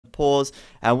pause,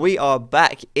 and we are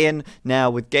back in now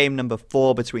with game number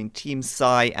 4 between Team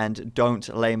Psy and Don't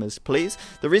Lamers Please.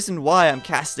 The reason why I'm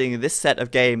casting this set of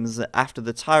games after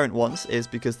the Tyrant ones is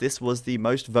because this was the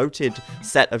most voted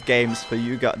set of games for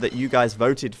you that you guys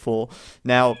voted for.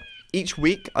 Now, each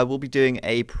week, I will be doing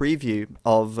a preview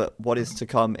of what is to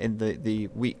come in the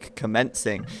week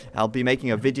commencing. I'll be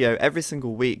making a video every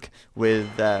single week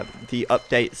with the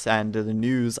updates and the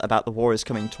news about the Warriors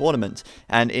coming tournament.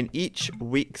 And in each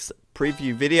week's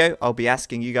preview video, I'll be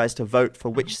asking you guys to vote for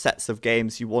which sets of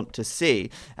games you want to see.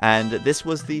 And this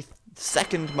was the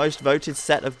second most voted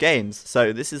set of games,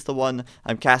 so this is the one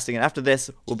I'm casting, and after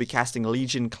this we'll be casting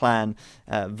Legion Clan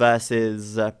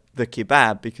versus the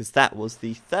Kebab, because that was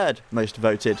the third most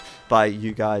voted by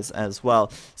you guys as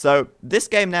well. So this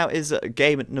game now is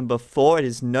game number 4. It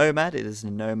is Nomad. It is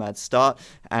a Nomad start,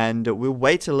 and we'll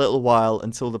wait a little while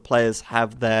until the players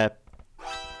have their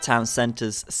town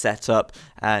centers set up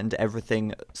and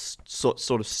everything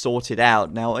sort of sorted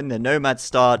out. Now, in the Nomad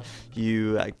start,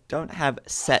 you don't have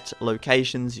set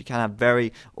locations. You can have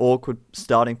very awkward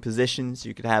starting positions.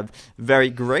 You could have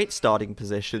very great starting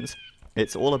positions.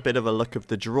 It's all a bit of a luck of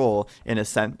the draw, in a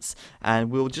sense, and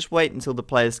we'll just wait until the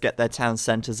players get their town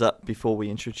centers up before we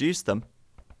introduce them.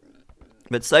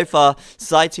 But so far,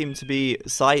 Psy seem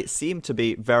to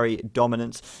be very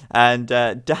dominant, and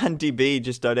Dandy B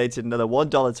just donated another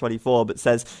 $1.24, but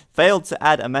says, failed to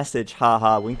add a message,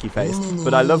 haha, winky face.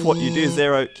 But I love what you do,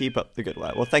 Zero, keep up the good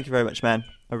work. Well, thank you very much, man.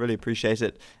 I really appreciate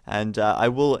it, and I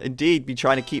will indeed be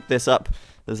trying to keep this up.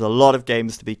 There's a lot of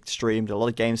games to be streamed, a lot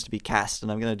of games to be cast,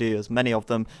 and I'm going to do as many of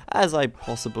them as I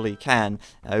possibly can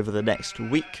over the next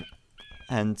week,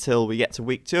 until we get to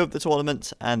week 2 of the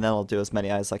tournament, and then I'll do as many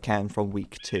as I can from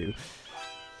week 2.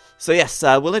 So yes,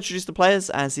 we'll introduce the players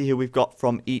and see who we've got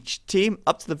from each team.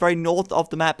 Up to the very north of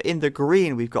the map in the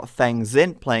green, we've got Feng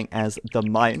Xin playing as the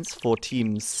Mayans for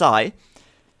Team Psy.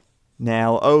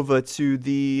 Now, over to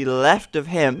the left of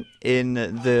him in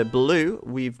the blue,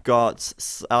 we've got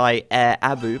Psy Air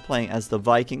Abu playing as the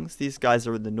Vikings. These guys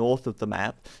are in the north of the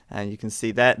map, and you can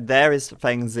see that there is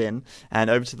Feng Xin. And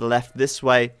over to the left this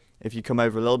way, if you come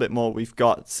over a little bit more, we've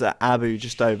got Abu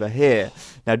just over here.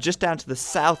 Now, just down to the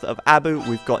south of Abu,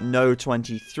 we've got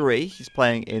No23. He's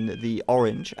playing in the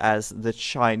orange as the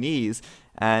Chinese.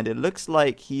 And it looks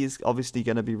like he's obviously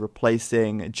going to be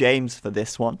replacing James for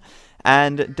this one.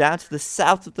 And down to the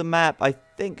south of the map, I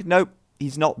think, nope,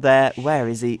 he's not there. Where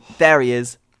is he? There he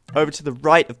is. Over to the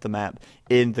right of the map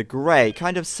in the grey,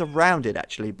 kind of surrounded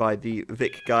actually by the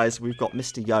Vic guys, we've got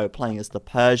Mr. Yo playing as the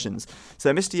Persians.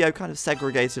 So Mr. Yo kind of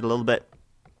segregated a little bit.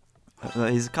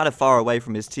 He's kind of far away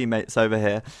from his teammates over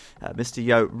here. Mr.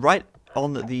 Yo right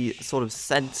on the sort of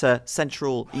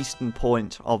central eastern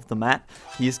point of the map.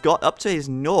 He's got up to his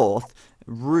north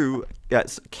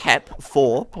Kep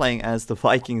 4 playing as the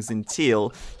Vikings in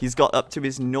teal. He's got up to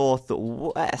his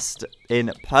northwest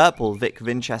in purple Vic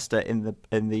Winchester in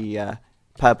the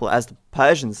purple as the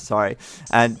Persians, sorry.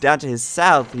 And down to his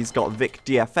south, he's got Vic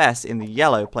DFS in the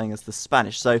yellow playing as the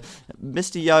Spanish. So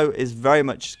Mr. Yo is very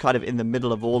much kind of in the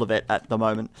middle of all of it at the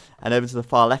moment. And over to the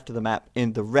far left of the map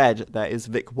in the red, there is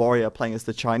Vic Warrior playing as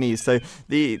the Chinese. So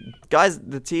the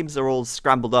teams are all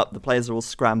scrambled up, the players are all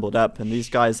scrambled up, and these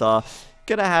guys are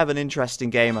gonna have an interesting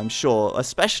game, I'm sure,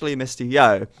 especially Mr.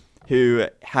 Yo, who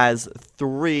has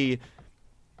 3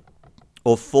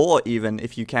 or 4 even,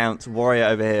 if you count Warrior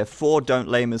over here, 4 Don't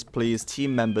Lamers Please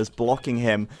team members blocking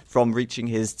him from reaching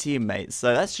his teammates.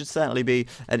 So that should certainly be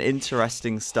an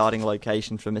interesting starting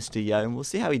location for Mr. Yo, and we'll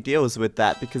see how he deals with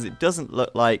that, because it doesn't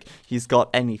look like he's got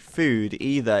any food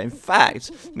either. In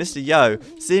fact, Mr. Yo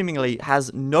seemingly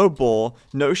has no boar,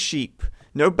 no sheep,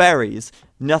 no berries,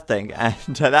 nothing, and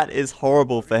that is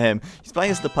horrible for him. He's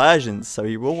playing as the Persians, so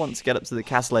he will want to get up to the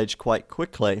castle edge quite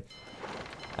quickly.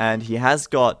 And he has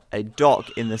got a dock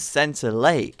in the center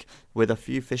lake with a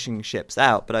few fishing ships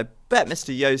out, but I bet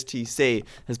Mr. Yo's TC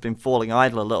has been falling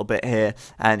idle a little bit here,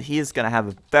 and he is going to have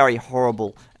a very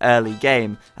horrible early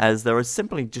game, as there is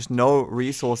simply just no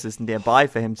resources nearby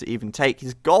for him to even take.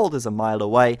 His gold is a mile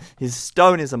away, his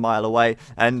stone is a mile away,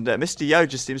 and Mr. Yo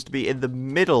just seems to be in the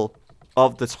middle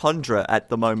of the tundra at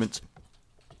the moment.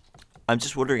 I'm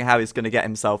just wondering how he's going to get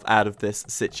himself out of this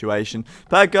situation.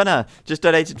 Per Gunner just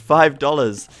donated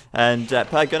 $5, and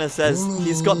Per Gunner says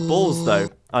he's got balls though.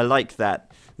 I like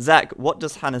that. Zach, what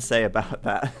does Hannah say about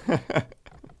that?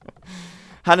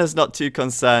 Hannah's not too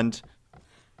concerned.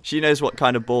 She knows what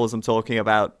kind of balls I'm talking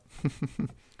about.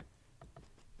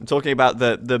 I'm talking about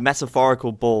the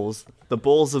metaphorical balls. The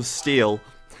balls of steel.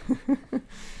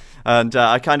 And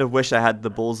I kind of wish I had the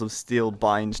balls of steel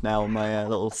bind now on my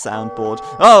little soundboard.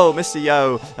 Oh, Mr.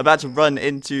 Yo, about to run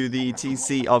into the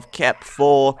TC of Kep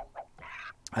 4.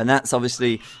 And that's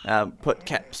obviously put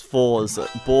Kep's 4's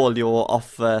Borlure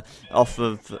off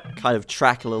of kind of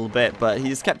track a little bit, but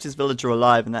he's kept his villager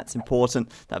alive, and that's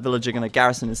important. That villager going to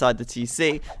garrison inside the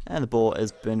TC, and the boar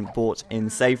has been brought in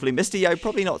safely. Mr. Yo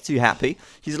probably not too happy.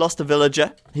 He's lost a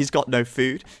villager. He's got no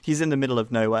food. He's in the middle of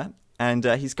nowhere, and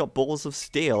he's got balls of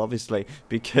steel, obviously,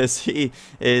 because he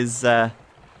is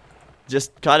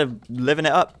just kind of living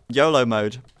it up, YOLO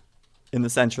mode, in the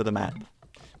center of the map,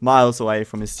 miles away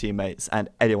from his teammates and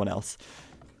anyone else.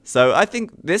 So I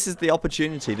think this is the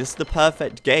opportunity. This is the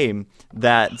perfect game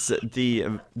that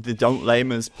the Don't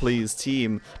Lame Us Please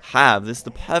team have. This is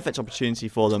the perfect opportunity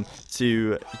for them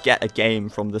to get a game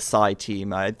from the Psy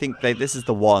team. I think this is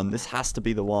the one. This has to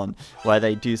be the one where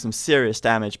they do some serious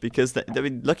damage, because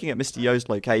looking at Mr. Yo's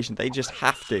location, they just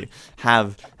have to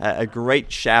have a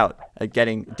great shout at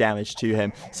getting damage to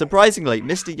him. Surprisingly,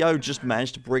 Mr. Yo just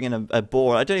managed to bring in a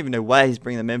boar. I don't even know where he's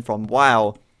bringing them in from.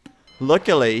 Wow.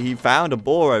 Luckily, he found a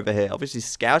boar over here, obviously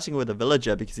scouting with a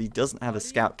villager because he doesn't have a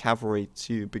scout cavalry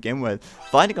to begin with.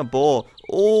 Finding a boar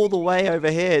all the way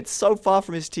over here, it's so far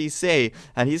from his TC,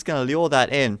 and he's going to lure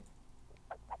that in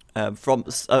from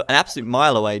an absolute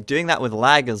mile away, doing that with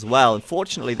lag as well.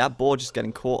 Unfortunately, that boar just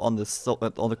getting caught on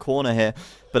the corner here,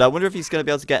 but I wonder if he's going to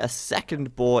be able to get a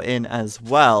second boar in as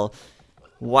well.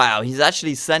 Wow, he's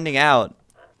actually sending out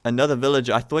another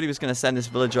villager. I thought he was going to send this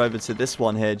villager over to this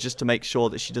one here just to make sure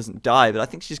that she doesn't die, but I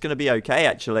think she's going to be okay,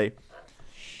 actually.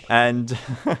 And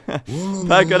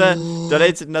Pergunner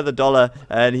donated another $1,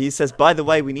 and he says, by the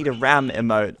way, we need a ram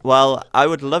emote. Well, I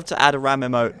would love to add a ram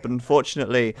emote, but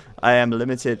unfortunately, I am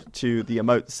limited to the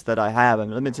emotes that I have.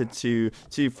 I'm limited to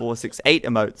 2, 4, 6, 8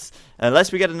 emotes.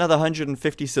 Unless we get another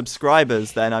 150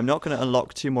 subscribers, then I'm not going to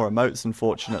unlock 2 more emotes,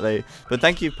 unfortunately. But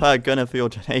thank you, Pergunner, for your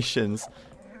donations.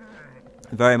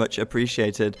 Very much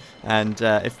appreciated. And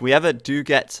if we ever do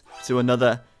get to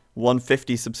another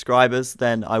 150 subscribers,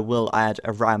 then I will add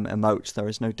a ram emote. There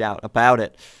is no doubt about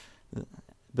it.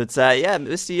 But yeah,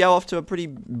 Mr. Yo off to a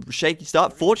pretty shaky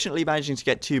start. Fortunately managing to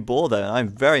get 2 boar though, and I'm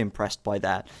very impressed by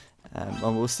that. And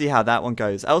we'll see how that one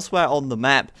goes. Elsewhere on the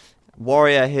map,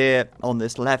 Warrior here on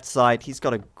this left side, he's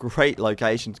got a great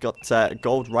location. He's got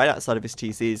gold right outside of his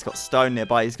TC. He's got stone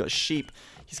nearby. He's got sheep.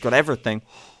 He's got everything.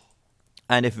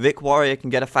 And if Vic Warrior can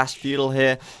get a fast feudal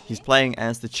here, he's playing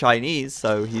as the Chinese,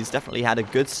 so he's definitely had a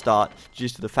good start due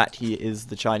to the fact he is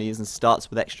the Chinese and starts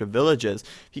with extra villagers.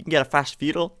 If he can get a fast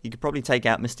feudal, he could probably take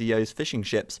out Mr. Yo's fishing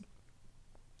ships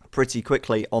pretty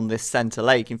quickly on this center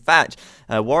lake. In fact,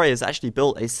 Warrior's actually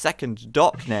built a second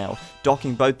dock now,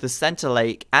 docking both the center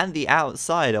lake and the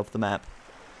outside of the map,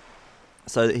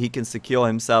 so that he can secure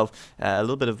himself a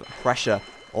little bit of pressure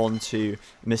onto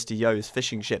Mr. Yo's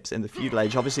fishing ships in the feudal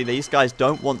age. Obviously, these guys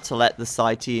don't want to let the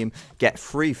Psy team get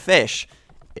free fish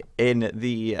in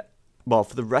the, well,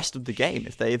 for the rest of the game.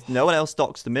 If no one else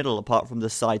docks the middle apart from the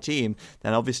Psy team,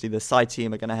 then obviously the Psy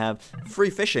team are going to have free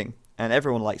fishing. And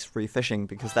everyone likes free fishing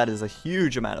because that is a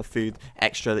huge amount of food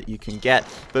extra that you can get.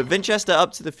 But Winchester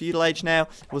up to the feudal age now.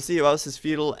 We'll see who else is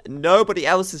feudal. Nobody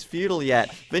else is feudal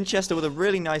yet. Winchester with a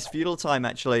really nice feudal time,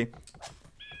 actually.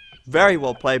 Very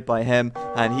well played by him,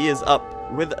 and he is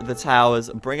up with the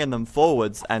towers, bringing them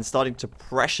forwards and starting to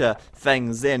pressure Feng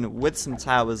Xin with some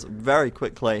towers very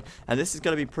quickly. And this is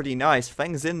going to be pretty nice.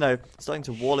 Feng Xin, though, starting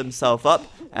to wall himself up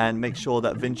and making sure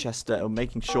that Winchester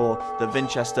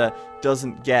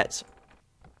doesn't get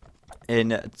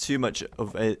in too much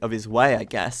of his way, I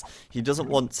guess. He doesn't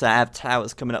want to have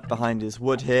towers coming up behind his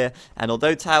wood here, and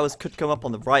although towers could come up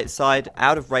on the right side,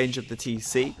 out of range of the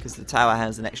TC, because the tower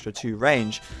has an extra 2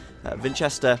 range,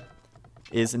 Winchester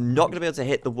is not going to be able to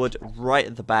hit the wood right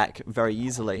at the back very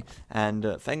easily.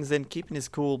 And Feng Xin keeping his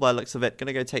cool by the looks of it. Going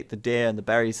to go take the deer and the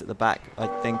berries at the back, I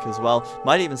think, as well.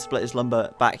 Might even split his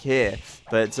lumber back here.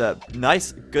 But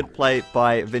nice, good play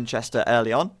by Winchester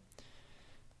early on.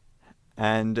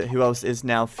 And who else is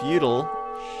now feudal?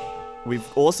 We've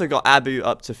also got Abu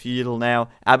up to feudal now.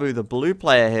 Abu, the blue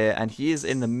player here, and he is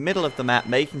in the middle of the map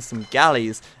making some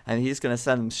galleys, and he's going to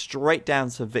send them straight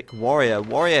down to Vic Warrior.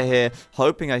 Warrior here,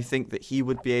 hoping, I think, that he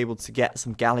would be able to get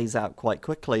some galleys out quite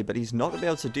quickly, but he's not going to be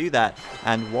able to do that,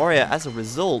 and Warrior, as a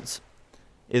result,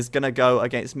 is going to go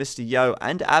against Mr. Yo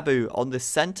and Abu on the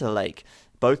center lake.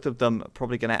 both of them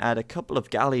probably going to add a couple of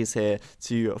galleys here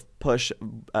to push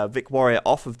Vic Warrior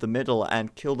off of the middle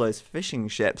and kill those fishing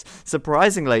ships.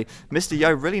 Surprisingly, Mr.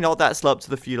 Yo really not that slow up to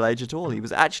the fuel age at all. He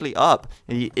was actually up.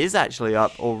 He is actually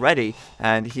up already,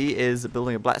 and he is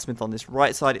building a blacksmith on this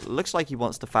right side. It looks like he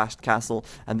wants to fast castle,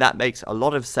 and that makes a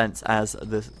lot of sense as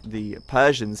the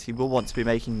Persians. He will want to be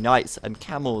making knights and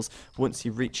camels once he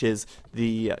reaches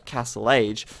the castle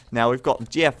age. Now we've got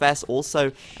GFS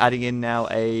also adding in now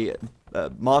a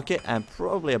market and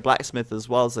probably a blacksmith as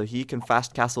well, so he can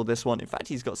fast castle this one. In fact,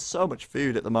 he's got so much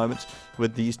food at the moment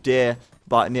with these deer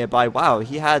nearby. Wow,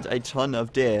 he had a ton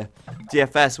of deer.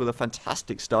 DFS with a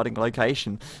fantastic starting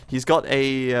location. He's got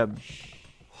a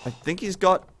I think he's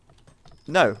got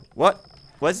no, what?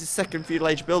 Where's his second feudal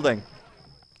age building?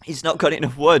 He's not got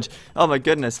enough wood. Oh my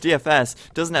goodness, DFS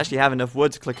doesn't actually have enough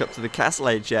wood to click up to the castle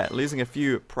age yet, losing a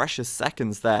few precious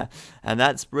seconds there, and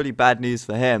that's really bad news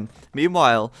for him.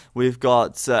 Meanwhile, we've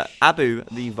got Abu,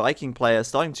 the Viking player,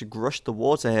 starting to grush the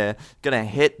water here, gonna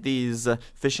hit these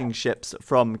fishing ships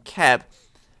from Kep.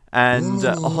 And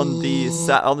on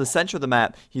the center of the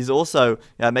map, he's also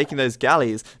making those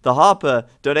galleys. The Harper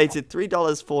donated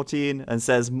 $3.14 and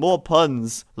says, "More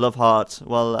puns, love heart."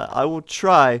 Well, I will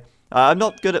try. I'm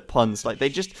not good at puns. Like,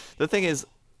 the thing is,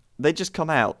 they just come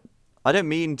out. I don't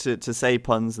mean to say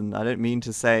puns, and I don't mean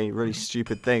to say really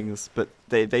stupid things, but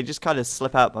they just kind of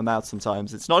slip out my mouth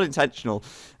sometimes. It's not intentional,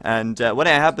 and when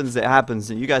it happens,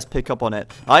 and you guys pick up on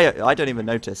it. I don't even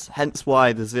notice, hence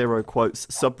why the Zero Quotes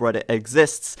subreddit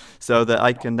exists, so that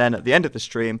I can then, at the end of the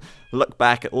stream, look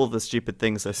back at all the stupid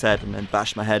things I said, and then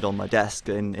bash my head on my desk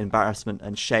in embarrassment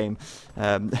and shame.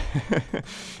 But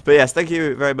yes, thank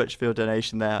you very much for your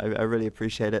donation there. I really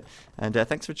appreciate it, and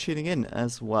thanks for tuning in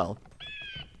as well.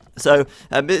 So,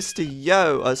 Mr.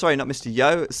 Yo, sorry, not Mr.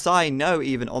 Yo, Sai No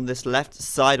even on this left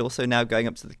side, also now going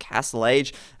up to the castle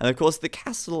age. And of course, the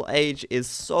castle age is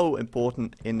so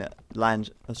important in land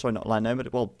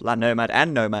nomad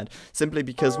and nomad, simply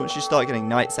because once you start getting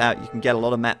knights out, you can get a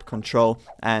lot of map control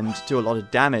and do a lot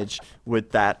of damage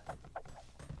with that.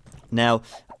 Now,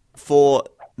 for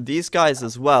these guys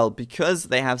as well, because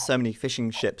they have so many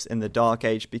fishing ships in the Dark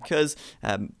Age, because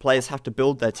players have to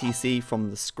build their TC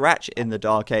from the scratch in the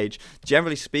Dark Age,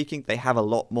 generally speaking, they have a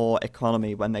lot more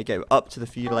economy when they go up to the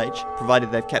Feudal Age,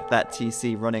 provided they've kept that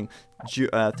TC running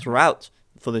throughout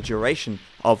for the duration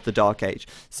of the Dark Age.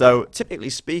 So,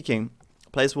 typically speaking,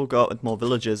 players will go out with more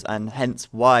villagers, and hence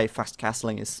why fast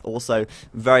castling is also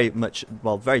very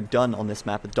done on this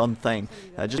map, a done thing,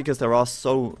 just because there are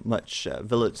so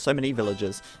many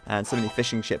villagers and so many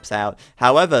fishing ships out.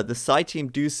 However, the Sai team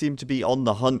do seem to be on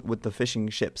the hunt with the fishing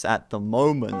ships at the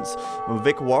moment.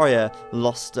 Vic Warrior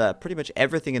lost pretty much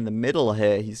everything in the middle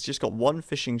here. He's just got one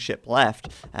fishing ship left,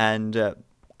 and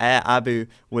Abu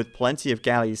with plenty of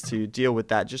galleys to deal with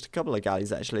that. Just a couple of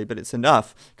galleys actually, but it's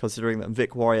enough considering that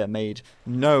Vic Warrior made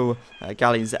no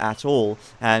galleys at all.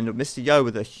 And Mr. Yo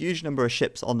with a huge number of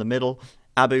ships on the middle,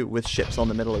 Abu with ships on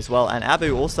the middle as well, and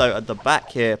Abu also at the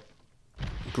back here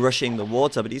grushing the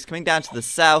water, but he's coming down to the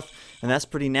south, and that's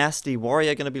pretty nasty.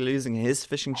 Warrior going to be losing his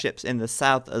fishing ships in the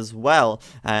south as well,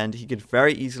 and he could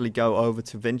very easily go over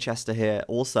to Winchester here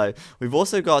also. We've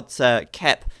also got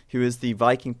Kep, who is the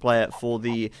Viking player for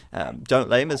the Don't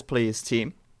Lame Us Please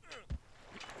team.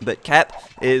 But Kep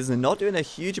is not doing a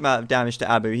huge amount of damage to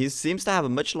Abu. He seems to have a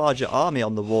much larger army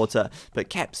on the water, but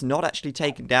Kep's not actually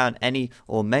taken down any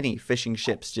or many fishing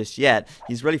ships just yet.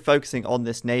 He's really focusing on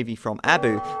this navy from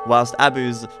Abu, whilst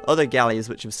Abu's other galleys,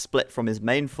 which have split from his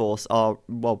main force, are,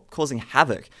 well, causing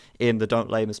havoc in the Don't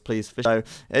Lame Us Please fish. So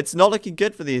it's not looking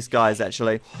good for these guys,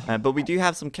 actually. But we do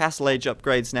have some Castle Age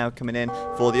upgrades now coming in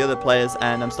for the other players,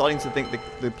 and I'm starting to think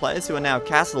the players who are now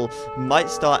Castle might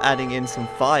start adding in some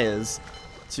fires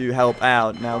to help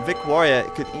out. Now, Vic Warrior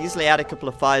could easily add a couple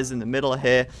of fires in the middle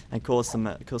here and cause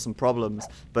some problems,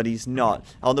 but he's not.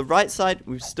 On the right side,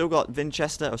 we've still got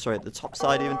Winchester, oh sorry, at the top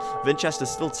side even, Winchester's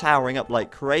still towering up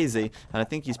like crazy, and I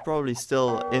think he's probably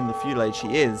still in the feudal age.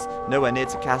 He is nowhere near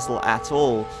to castle at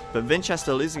all, but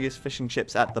Winchester losing his fishing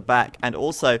ships at the back, and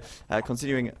also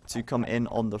continuing to come in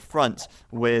on the front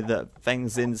with Feng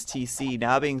Xin's TC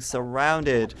now being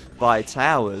surrounded by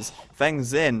towers. Feng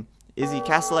Xin, is he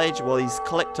Castle Age? Well, he's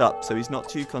clicked up, so he's not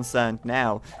too concerned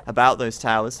now about those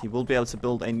towers. He will be able to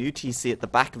build a new TC at the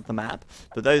back of the map,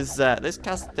 but those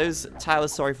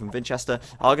towers, sorry, from Winchester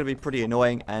are going to be pretty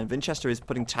annoying, and Winchester is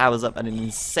putting towers up at an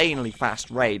insanely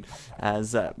fast rate,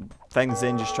 as Feng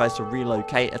Xin just tries to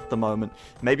relocate at the moment.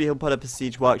 Maybe he'll put up a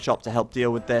siege workshop to help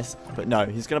deal with this, but no,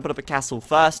 he's going to put up a castle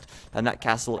first, and that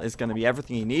castle is going to be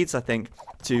everything he needs, I think,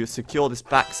 to secure this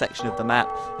back section of the map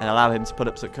and allow him to put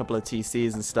up a couple of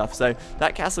TCs and stuff. So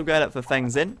that castle going up for Feng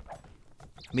Xin.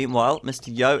 Meanwhile,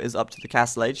 Mr. Yo is up to the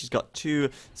castle age. He's got 2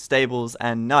 stables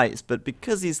and knights, but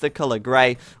because he's the color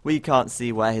grey, we can't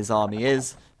see where his army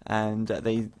is, and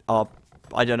they are,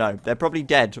 I don't know, they're probably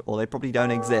dead, or they probably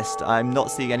don't exist. I'm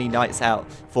not seeing any knights out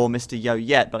for Mr. Yo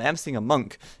yet, but I am seeing a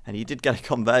monk, and he did get a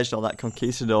conversion on that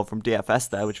conquistador from DFS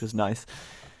there, which was nice.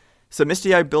 So Mr.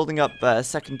 Yo building up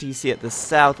second TC at the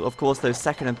south. Of course, those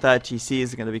second and third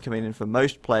TCs are going to be coming in for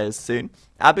most players soon.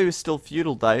 Abu is still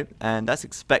feudal though, and that's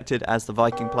expected as the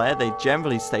Viking player. They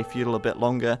generally stay feudal a bit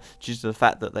longer due to the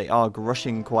fact that they are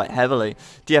grushing quite heavily.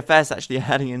 DFS actually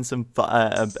adding in some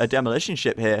a demolition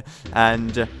ship here,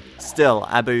 and still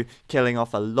Abu killing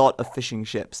off a lot of fishing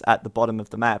ships at the bottom of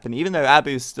the map. And even though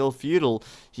Abu is still feudal,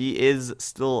 he is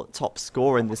still top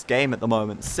scorer in this game at the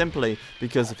moment, simply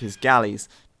because of his galleys,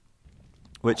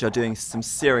 which are doing some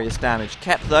serious damage.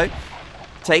 Kep, though,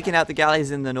 taking out the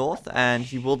galleys in the north, and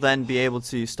he will then be able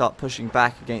to start pushing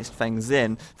back against Feng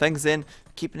Xin. Feng Xin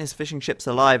keeping his fishing ships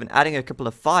alive and adding a couple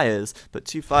of fires, but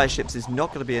 2 fire ships is not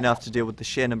going to be enough to deal with the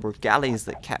sheer number of galleys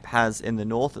that Kep has in the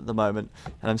north at the moment.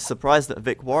 And I'm surprised that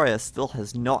Vic Warrior still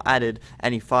has not added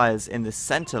any fires in the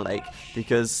center lake,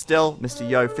 because still Mr.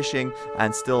 Yo fishing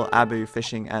and still Abu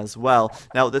fishing as well.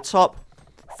 Now at the top,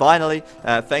 finally,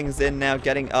 Feng Xin now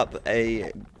getting up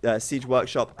a siege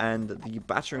workshop, and the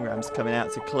battering rams coming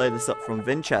out to clear this up from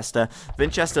Winchester.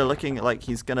 Winchester looking like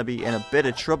he's going to be in a bit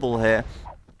of trouble here,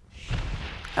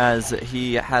 as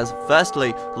he has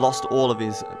firstly lost all of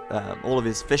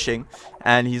his fishing,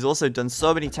 and he's also done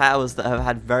so many towers that have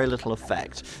had very little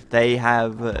effect. They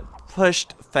have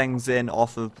pushed Feng Xin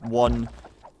off of one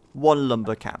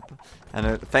lumber camp,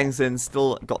 and Feng Xin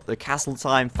still got the castle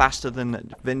time faster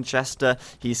than Winchester.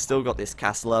 He's still got this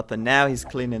castle up, and now he's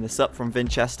cleaning this up from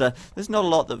Winchester. There's not a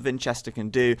lot that Winchester can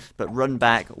do but run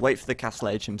back, wait for the castle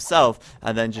age himself,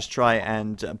 and then just try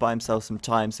and buy himself some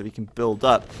time so he can build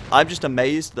up. I'm just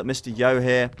amazed that Mr. Yo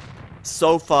here,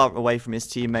 so far away from his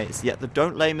teammates, yet the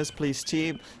Don't Lame Us Please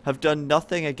team have done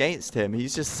nothing against him.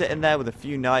 He's just sitting there with a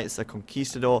few knights, a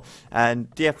conquistador, and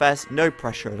DFS, no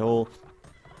pressure at all.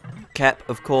 Kep,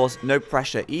 of course, no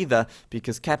pressure either,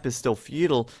 because Kep is still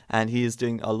feudal and he is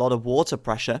doing a lot of water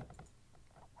pressure.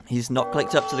 He's not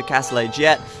clicked up to the castle age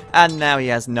yet, and now he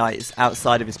has knights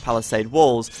outside of his palisade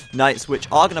walls. Knights which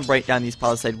are going to break down these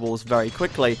palisade walls very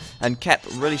quickly, and Kep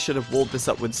really should have walled this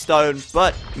up with stone,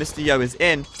 but Mr. Yo is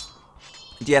in.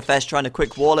 DFS trying to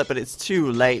quick wall it, but it's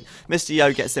too late. Mr.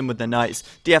 Yo gets in with the knights.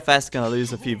 DFS going to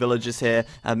lose a few villagers here,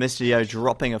 and Mr. Yo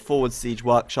dropping a forward siege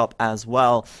workshop as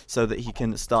well, so that he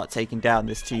can start taking down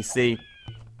this TC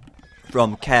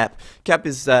from Kep. Kep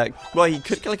is, well, he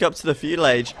could click up to the feudal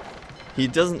age. He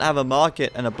doesn't have a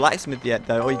market and a blacksmith yet,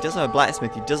 though. Or he does have a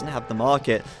blacksmith, he doesn't have the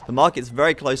market. The market's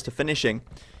very close to finishing.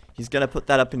 He's going to put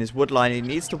that up in his wood line. He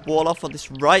needs to wall off on this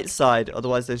right side,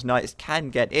 otherwise those knights can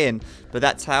get in. But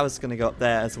that tower's going to go up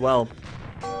there as well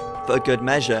for a good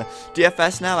measure.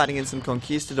 DFS now adding in some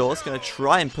conquistadors, going to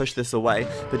try and push this away.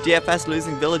 But DFS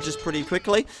losing villagers pretty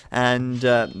quickly, and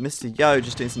Mr. Yo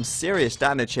just doing some serious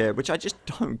damage here, which I just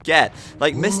don't get.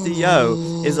 Like, Mr.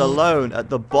 Yo is alone at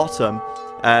the bottom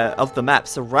of the map,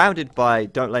 surrounded by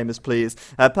Don't Lame Us Please.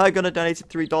 Pergunner donated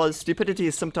 $3. Stupidity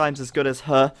is sometimes as good as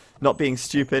her not being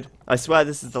stupid. I swear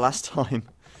this is the last time.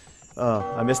 Oh,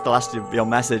 I missed the last of your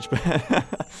message.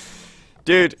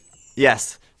 Dude,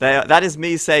 yes. That is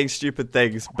me saying stupid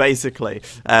things, basically.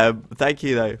 Thank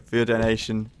you, though, for your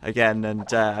donation again,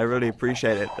 and I really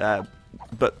appreciate it.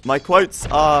 But my quotes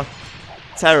are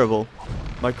terrible.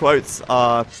 My quotes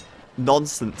are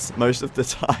nonsense most of the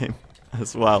time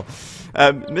as well.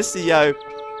 Mr.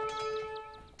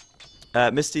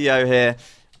 Yo here,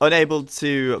 unable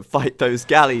to fight those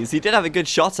galleys. He did have a good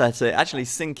shot at it, actually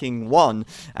sinking one,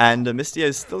 and Mr. Yo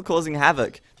is still causing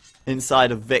havoc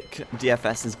inside of Vic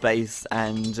DFS's base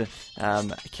and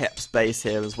Kep's base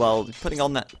here as well, putting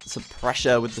on that some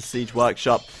pressure with the siege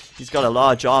workshop. He's got a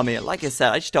large army, and like I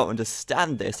said, I just don't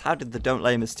understand this. How did the Don't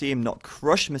Lame Us team not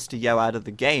crush Mr. Yo out of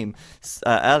the game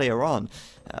earlier on?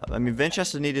 I mean,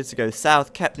 Winchester needed to go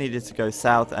south, Kep needed to go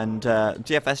south, and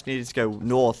DFS needed to go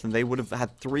north, and they would have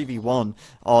had 3v1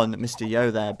 on Mr.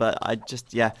 Yo there, but I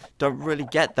just, yeah, don't really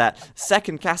get that.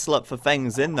 Second castle up for Feng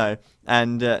Xin, though,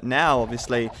 and now,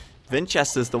 obviously,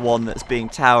 Winchester's the one that's being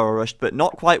tower rushed, but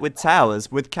not quite with towers,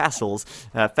 with castles.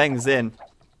 Feng Xin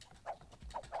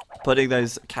putting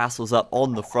those castles up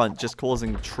on the front, just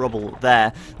causing trouble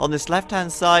there. On this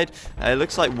left-hand side, it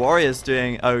looks like Warrior's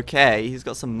doing okay. He's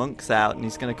got some monks out, and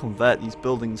he's going to convert these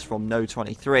buildings from No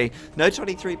 23. No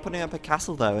 23 putting up a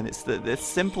castle, though, and it's the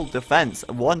simple defense.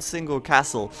 One single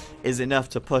castle is enough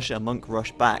to push a monk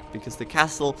rush back, because the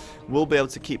castle will be able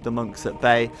to keep the monks at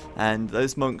bay, and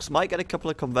those monks might get a couple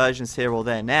of conversions here or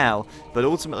there now, but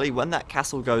ultimately, when that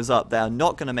castle goes up, they are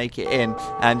not going to make it in,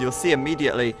 and you'll see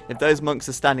immediately, if those monks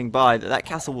are standing by, that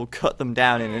castle will cut them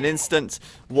down in an instant.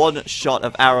 One shot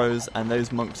of arrows and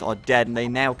those monks are dead, and they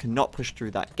now cannot push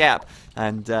through that gap.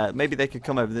 And maybe they could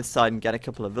come over this side and get a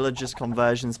couple of villagers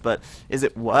conversions, but is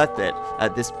it worth it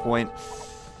at this point?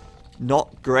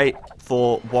 Not great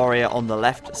for Warrior on the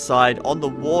left side. On the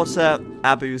water,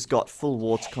 Abu's got full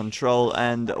water control,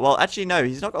 and, well, actually, no,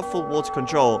 he's not got full water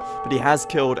control, but he has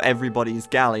killed everybody's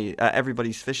galley,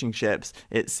 everybody's fishing ships,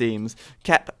 it seems.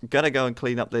 Kep gonna go and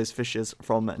clean up those fishers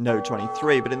from No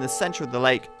 23, but in the center of the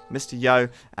lake, Mr. Yo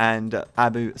and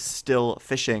Abu still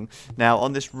fishing. Now,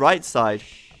 on this right side,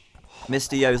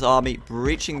 Mr. Yo's army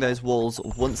breaching those walls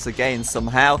once again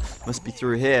somehow. Must be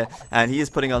through here. And he is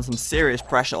putting on some serious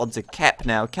pressure onto Kep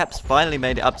now. Kep's finally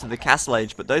made it up to the castle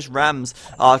age, but those rams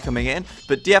are coming in.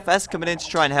 But DFS coming in to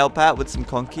try and help out with some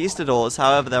conquistadors.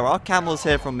 However, there are camels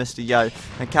here from Mr. Yo,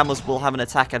 and camels will have an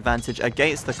attack advantage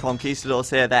against the conquistadors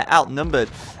here. They're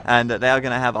outnumbered, and they are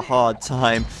going to have a hard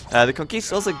time. The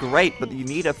conquistadors are great, but you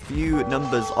need a few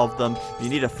numbers of them. You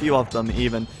need a few of them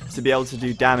even to be able to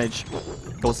do damage,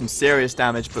 cause some serious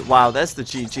damage. But wow, there's the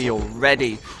GG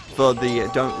already for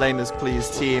the Don't Lame Us Please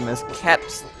team, as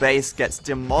Kep's base gets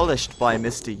demolished by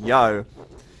Mr. Yo.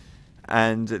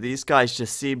 And these guys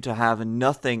just seem to have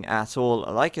nothing at all.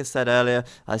 Like I said earlier,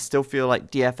 I still feel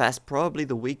like DFS probably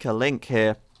the weaker link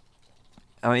here.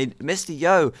 I mean, Mr.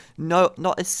 Yo, no,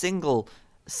 not a single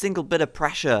bit of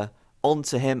pressure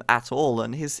onto him at all,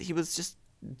 and he was just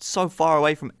so far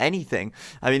away from anything.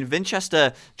 I mean,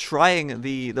 Winchester trying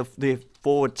the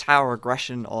forward tower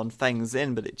aggression on Feng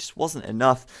Xin, but it just wasn't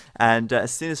enough. And as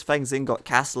soon as Feng Xin got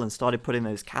castle and started putting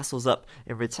those castles up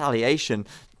in retaliation,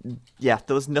 yeah,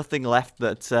 there was nothing left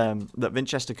that that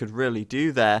Winchester could really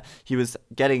do there. He was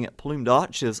getting plumed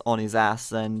archers on his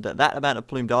ass, and that amount of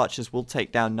plumed archers will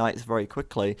take down knights very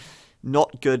quickly.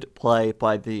 Not good play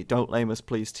by the Don't Lame Us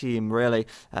Please team, really.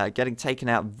 Getting taken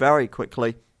out very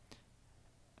quickly.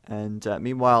 And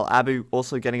meanwhile, Abu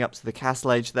also getting up to the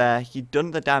castle age there. He'd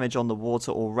done the damage on the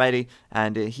water already,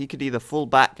 and he could either fall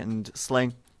back and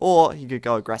sling, or he could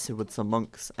go aggressive with some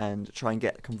monks and try and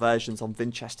get conversions on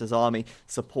Winchester's army,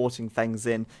 supporting Feng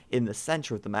Xin in the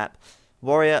center of the map.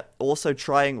 Warrior also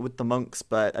trying with the monks,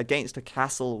 but against a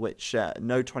castle which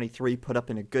No 23 put up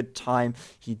in a good time,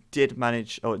 he didn't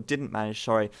manage,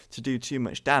 sorry, to do too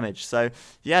much damage. So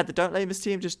yeah, the Don't Lame Us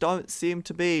team just don't seem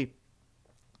to be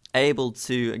able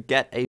to get a